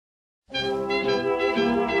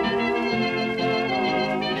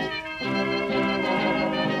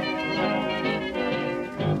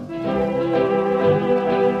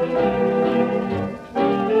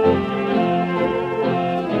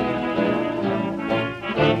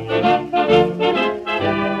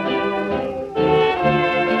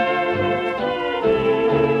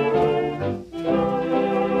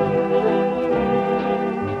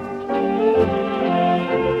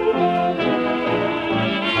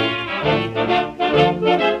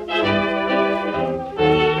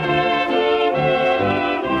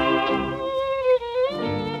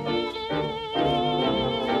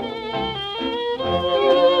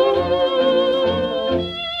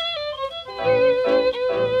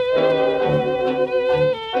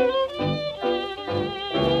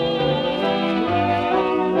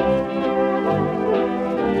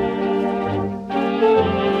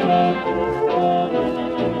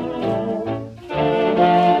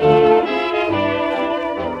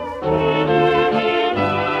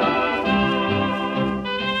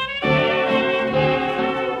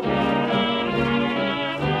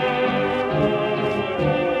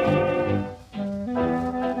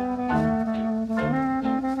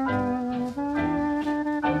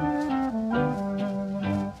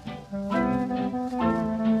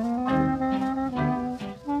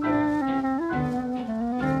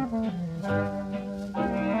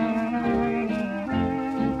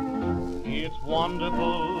It's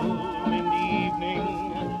wonderful in the evening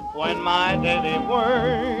when my daily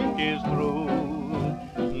work is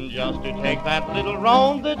through, just to take that little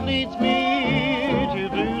road that leads me to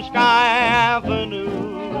Blue Sky Avenue.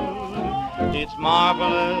 It's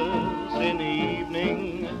marvelous in the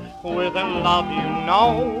evening with a love you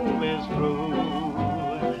know is true,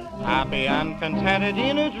 happy and contented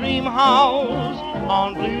in a dream house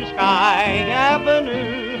on Blue Sky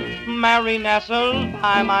Avenue. Mary nestled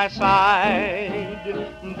by my side,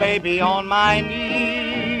 baby on my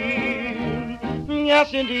knee.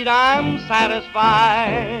 Yes, indeed, I'm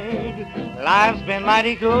satisfied. Life's been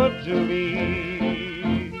mighty good to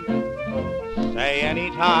me. Say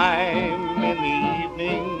anytime in the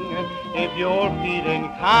evening, if you're feeling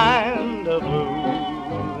kind of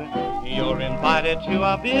blue, you're invited to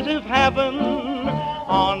a bit of heaven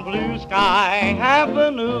on Blue Sky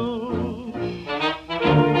Avenue.